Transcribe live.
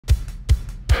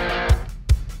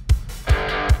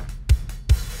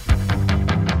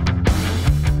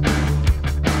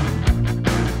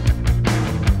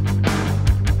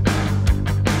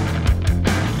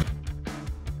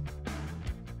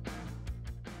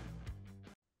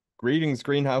Greetings,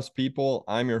 greenhouse people.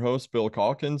 I'm your host, Bill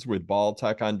Calkins with Ball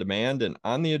Tech on Demand, and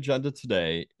on the agenda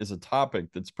today is a topic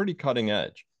that's pretty cutting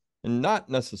edge, and not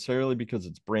necessarily because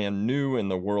it's brand new in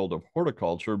the world of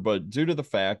horticulture, but due to the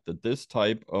fact that this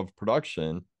type of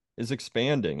production is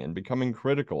expanding and becoming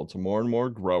critical to more and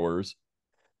more growers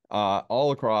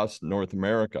all across North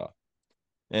America.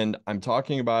 And I'm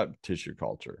talking about tissue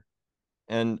culture.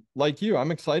 And like you,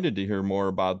 I'm excited to hear more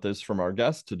about this from our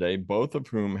guests today, both of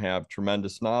whom have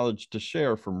tremendous knowledge to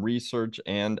share from research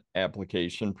and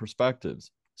application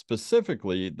perspectives.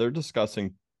 Specifically, they're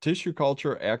discussing tissue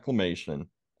culture acclimation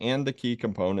and the key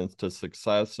components to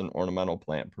success in ornamental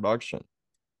plant production.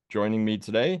 Joining me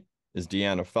today is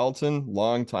Deanna Felton,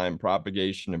 longtime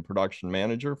propagation and production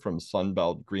manager from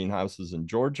Sunbelt Greenhouses in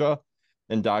Georgia,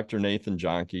 and Dr. Nathan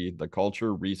Jonke, the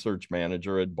Culture Research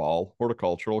Manager at Ball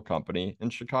Horticultural Company in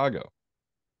Chicago.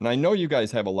 And I know you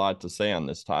guys have a lot to say on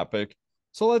this topic,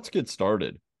 so let's get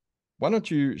started. Why don't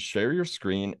you share your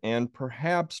screen and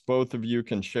perhaps both of you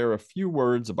can share a few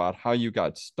words about how you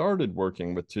got started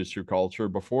working with tissue culture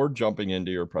before jumping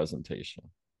into your presentation.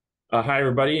 Hi,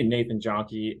 everybody. Nathan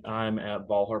Jonke. I'm at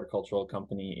Ball Horticultural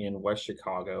Company in West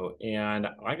Chicago, and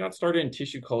I got started in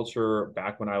tissue culture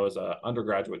back when I was an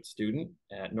undergraduate student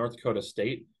at North Dakota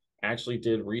State. I actually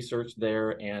did research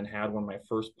there and had one of my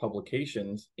first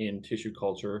publications in tissue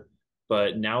culture.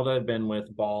 But now that I've been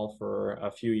with Ball for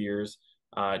a few years,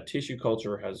 tissue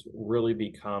culture has really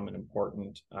become an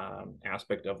important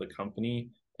aspect of the company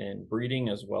in breeding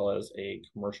as well as a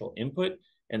commercial input.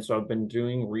 And so I've been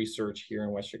doing research here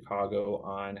in West Chicago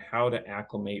on how to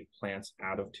acclimate plants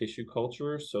out of tissue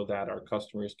culture so that our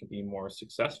customers can be more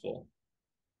successful.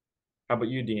 How about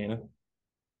you, Deanna?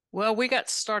 Well, we got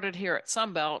started here at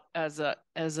Sunbelt as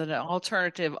an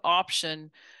alternative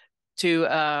option to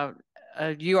a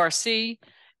URC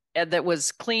that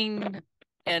was clean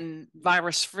and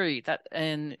virus free.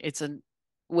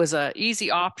 Was a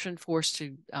easy option for us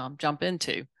to jump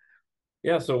into.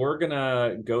 Yeah, so we're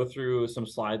gonna go through some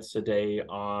slides today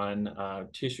on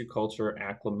tissue culture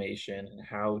acclimation and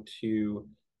how to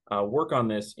work on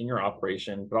this in your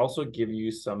operation, but also give you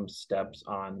some steps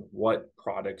on what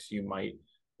products you might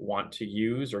want to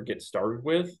use or get started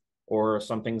with, or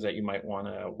some things that you might want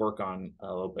to work on a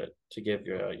little bit to give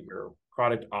your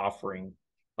product offering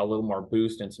a little more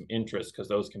boost and some interest, because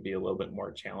those can be a little bit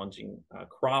more challenging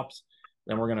crops.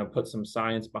 Then we're going to put some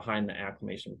science behind the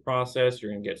acclimation process.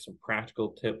 You're going to get some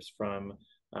practical tips from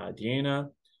Deanna.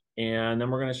 And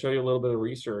then we're going to show you a little bit of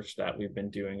research that we've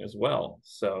been doing as well.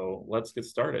 So let's get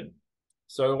started.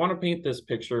 So I want to paint this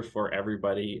picture for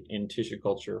everybody in tissue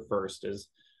culture first. Is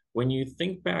when you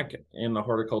think back in the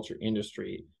horticulture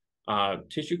industry,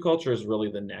 tissue culture is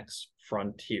really the next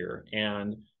frontier.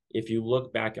 And if you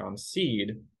look back on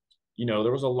seed,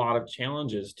 there was a lot of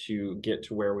challenges to get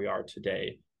to where we are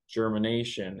today.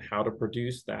 Germination, how to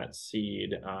produce that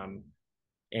seed,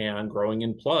 and growing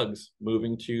in plugs,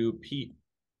 moving to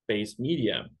peat-based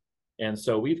media. And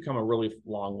so we've come a really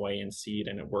long way in seed,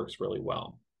 and it works really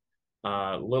well.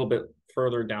 A little bit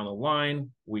further down the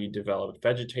line, we developed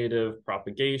vegetative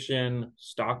propagation.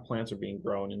 Stock plants are being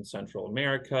grown in Central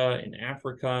America, in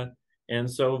Africa.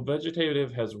 And so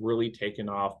vegetative has really taken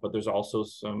off, but there's also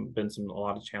been a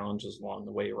lot of challenges along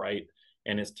the way, right?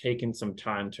 And it's taken some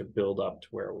time to build up to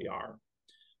where we are.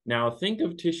 Now, think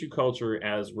of tissue culture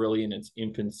as really in its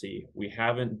infancy. We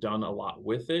haven't done a lot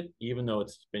with it, even though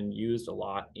it's been used a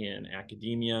lot in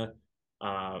academia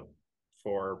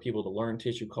for people to learn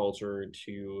tissue culture,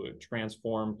 to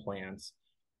transform plants.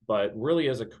 But really,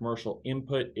 as a commercial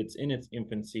input, it's in its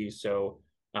infancy. So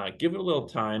give it a little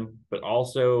time, but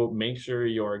also make sure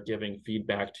you're giving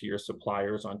feedback to your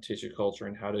suppliers on tissue culture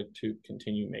and how to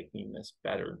continue making this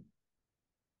better.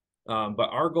 But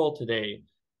our goal today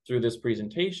through this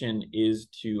presentation is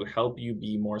to help you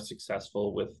be more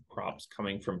successful with crops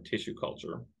coming from tissue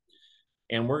culture.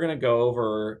 And we're going to go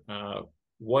over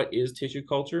what is tissue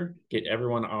culture, get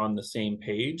everyone on the same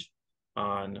page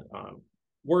on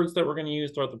words that we're going to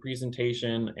use throughout the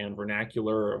presentation and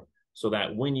vernacular, so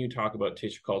that when you talk about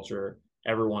tissue culture,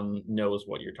 everyone knows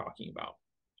what you're talking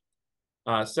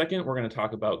about. Second, we're going to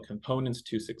talk about components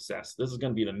to success. This is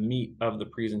going to be the meat of the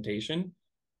presentation,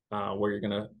 where you're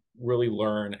going to really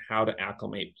learn how to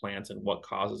acclimate plants and what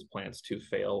causes plants to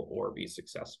fail or be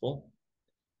successful.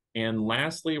 And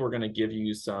lastly, we're going to give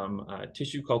you some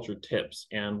tissue culture tips,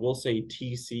 and we'll say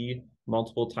TC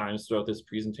multiple times throughout this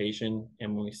presentation.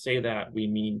 And when we say that, we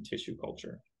mean tissue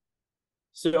culture.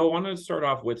 So I wanted to start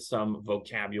off with some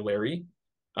vocabulary.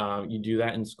 You do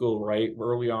that in school, right?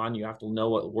 Early on, you have to know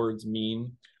what words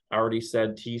mean. I already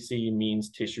said TC means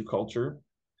tissue culture.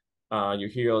 You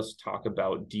hear us talk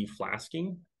about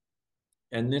deflasking.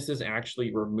 And this is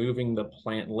actually removing the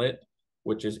plantlet,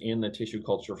 which is in the tissue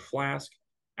culture flask,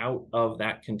 out of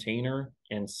that container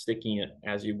and sticking it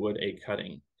as you would a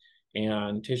cutting.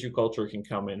 And tissue culture can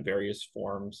come in various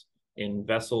forms, in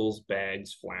vessels,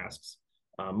 bags, flasks,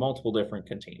 multiple different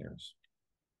containers.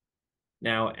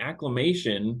 Now,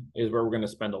 acclimation is where we're going to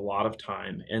spend a lot of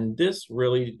time. And this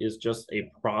really is just a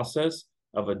process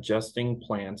of adjusting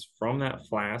plants from that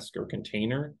flask or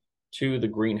container to the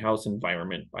greenhouse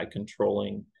environment by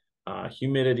controlling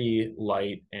humidity,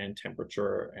 light, and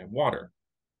temperature and water.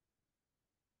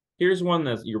 Here's one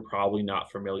that you're probably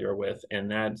not familiar with, and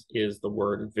that is the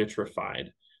word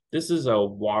vitrified. This is a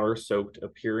water-soaked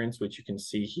appearance, which you can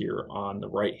see here on the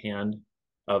right hand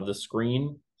of the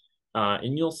screen.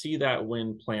 And you'll see that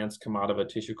when plants come out of a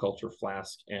tissue culture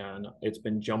flask and it's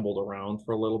been jumbled around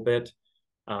for a little bit,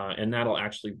 and that'll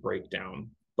actually break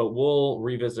down. But we'll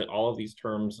revisit all of these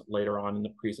terms later on in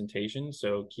the presentation,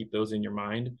 so keep those in your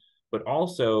mind. But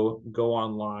also go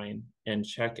online and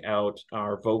check out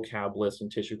our vocab list in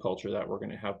tissue culture that we're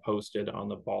going to have posted on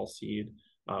the Ball Seed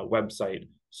website.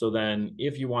 So then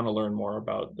if you want to learn more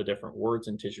about the different words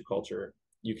in tissue culture,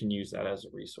 you can use that as a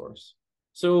resource.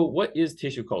 So what is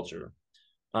tissue culture?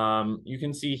 You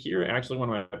can see here, actually, one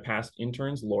of my past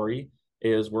interns, Lori,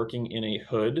 is working in a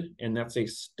hood, and that's a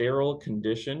sterile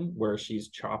condition where she's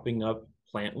chopping up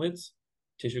plantlets,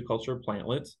 tissue culture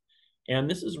plantlets. And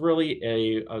this is really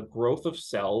a growth of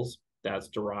cells that's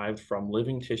derived from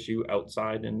living tissue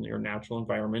outside in your natural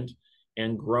environment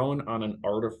and grown on an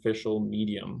artificial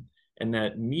medium. And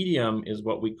that medium is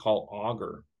what we call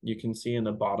agar. You can see in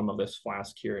the bottom of this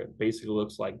flask here, it basically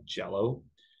looks like Jello.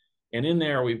 And in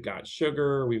there, we've got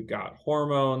sugar, we've got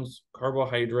hormones,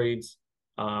 carbohydrates,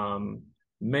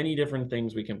 many different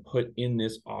things we can put in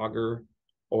this agar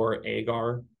or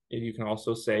agar, you can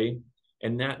also say.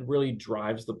 And that really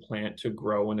drives the plant to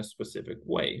grow in a specific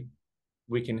way.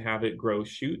 We can have it grow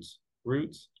shoots,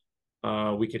 roots.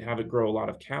 We could have it grow a lot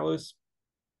of callus.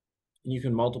 You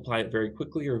can multiply it very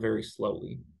quickly or very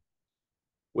slowly.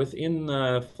 Within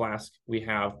the flask, we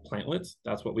have plantlets.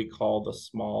 That's what we call the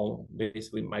small,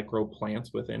 basically micro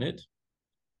plants within it.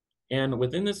 And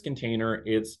within this container,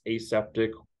 it's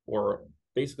aseptic or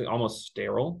basically almost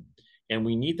sterile. And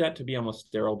we need that to be almost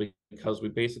sterile because we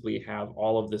basically have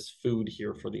all of this food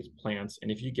here for these plants.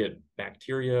 And if you get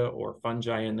bacteria or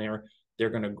fungi in there, they're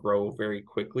going to grow very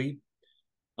quickly.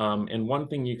 And one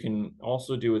thing you can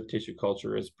also do with tissue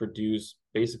culture is produce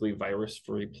basically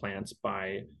virus-free plants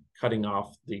by cutting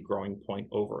off the growing point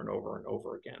over and over and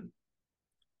over again.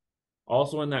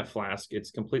 Also in that flask,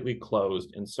 it's completely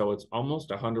closed, and so it's almost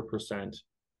 100%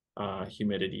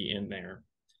 humidity in there.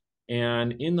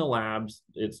 And in the labs,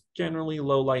 it's generally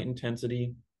low light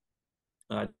intensity,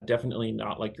 definitely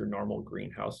not like your normal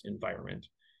greenhouse environment.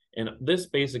 And this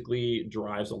basically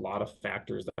drives a lot of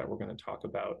factors that we're going to talk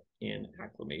about in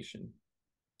acclimation.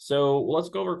 So let's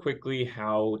go over quickly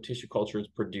how tissue culture is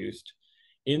produced.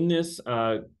 In this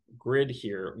grid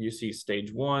here, you see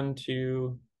stage 1,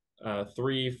 2,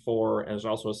 3, 4, and there's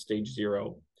also a stage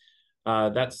 0.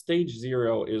 That stage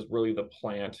 0 is really the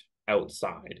plant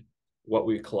outside, what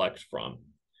we collect from.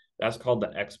 That's called the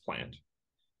explant.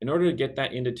 In order to get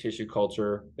that into tissue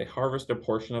culture, they harvest a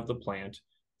portion of the plant.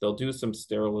 They'll do some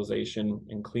sterilization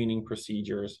and cleaning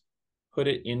procedures, put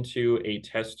it into a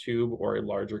test tube or a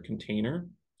larger container,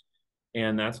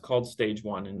 and that's called stage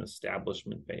 1 in the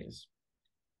establishment phase.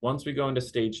 Once we go into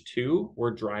stage 2,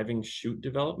 we're driving shoot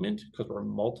development because we're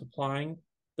multiplying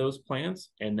those plants,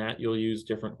 and that you'll use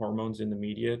different hormones in the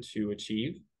media to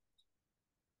achieve.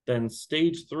 Then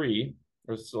stage 3,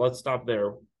 so let's stop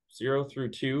there, 0 through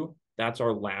 2, that's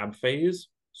our lab phase.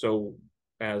 So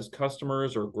as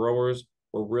customers or growers,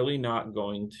 we're really not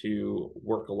going to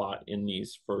work a lot in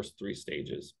these first 3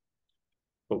 stages.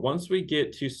 But once we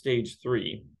get to stage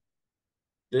 3,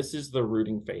 this is the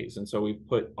rooting phase. And so we've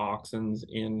put auxins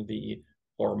in the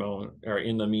hormone or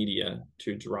in the media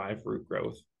to drive root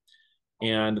growth.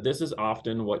 And this is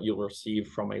often what you'll receive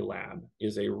from a lab,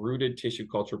 is a rooted tissue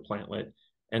culture plantlet.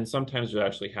 And sometimes you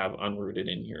actually have unrooted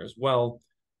in here as well.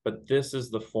 But this is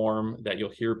the form that you'll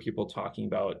hear people talking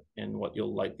about and what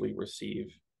you'll likely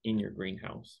receive in your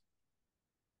greenhouse.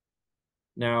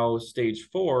 Now, stage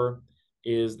 4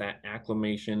 is that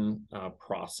acclimation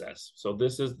process. So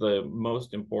this is the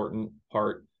most important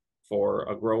part for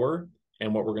a grower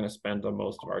and what we're going to spend the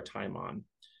most of our time on.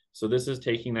 So this is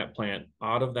taking that plant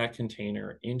out of that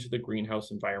container into the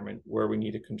greenhouse environment where we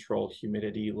need to control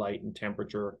humidity, light, and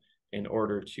temperature in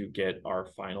order to get our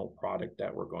final product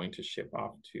that we're going to ship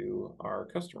off to our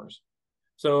customers.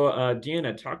 So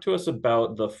Deanna, talk to us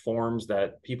about the forms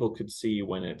that people could see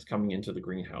when it's coming into the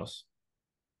greenhouse.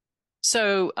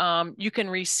 So you can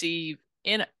receive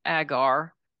in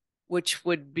agar, which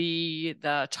would be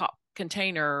the top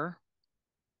container.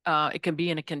 It can be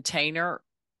in a container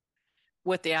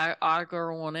with the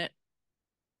agar on it.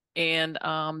 And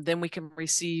then we can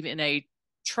receive in a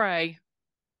tray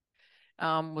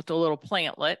with a little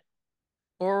plantlet,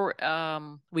 or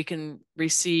we can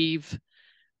receive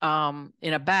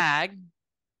in a bag,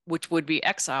 which would be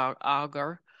X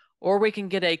agar, or we can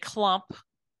get a clump,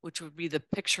 which would be the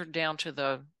picture down to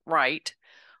the right,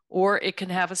 or it can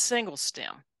have a single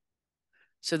stem.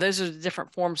 So those are the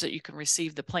different forms that you can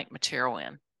receive the plant material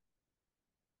in.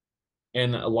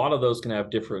 And a lot of those can have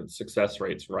different success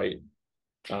rates, right?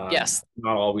 Yes.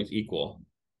 Not always equal.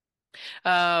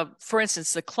 For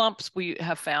instance, the clumps we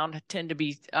have found tend to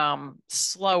be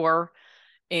slower,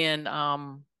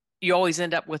 and you always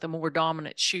end up with a more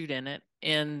dominant shoot in it.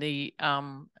 And the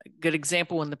good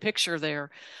example in the picture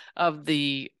there of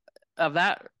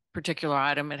that particular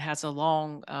item, it has a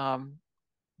long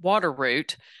water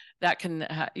root that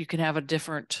you can have a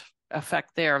different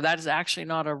effect there. That is actually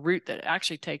not a root that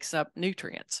actually takes up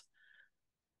nutrients.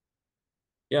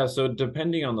 Yeah, so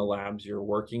depending on the labs you're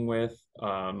working with,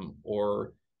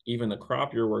 or even the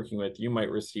crop you're working with, you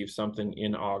might receive something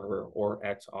in auger or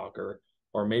ex auger,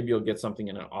 or maybe you'll get something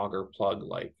in an auger plug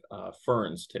like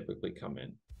ferns typically come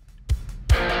in.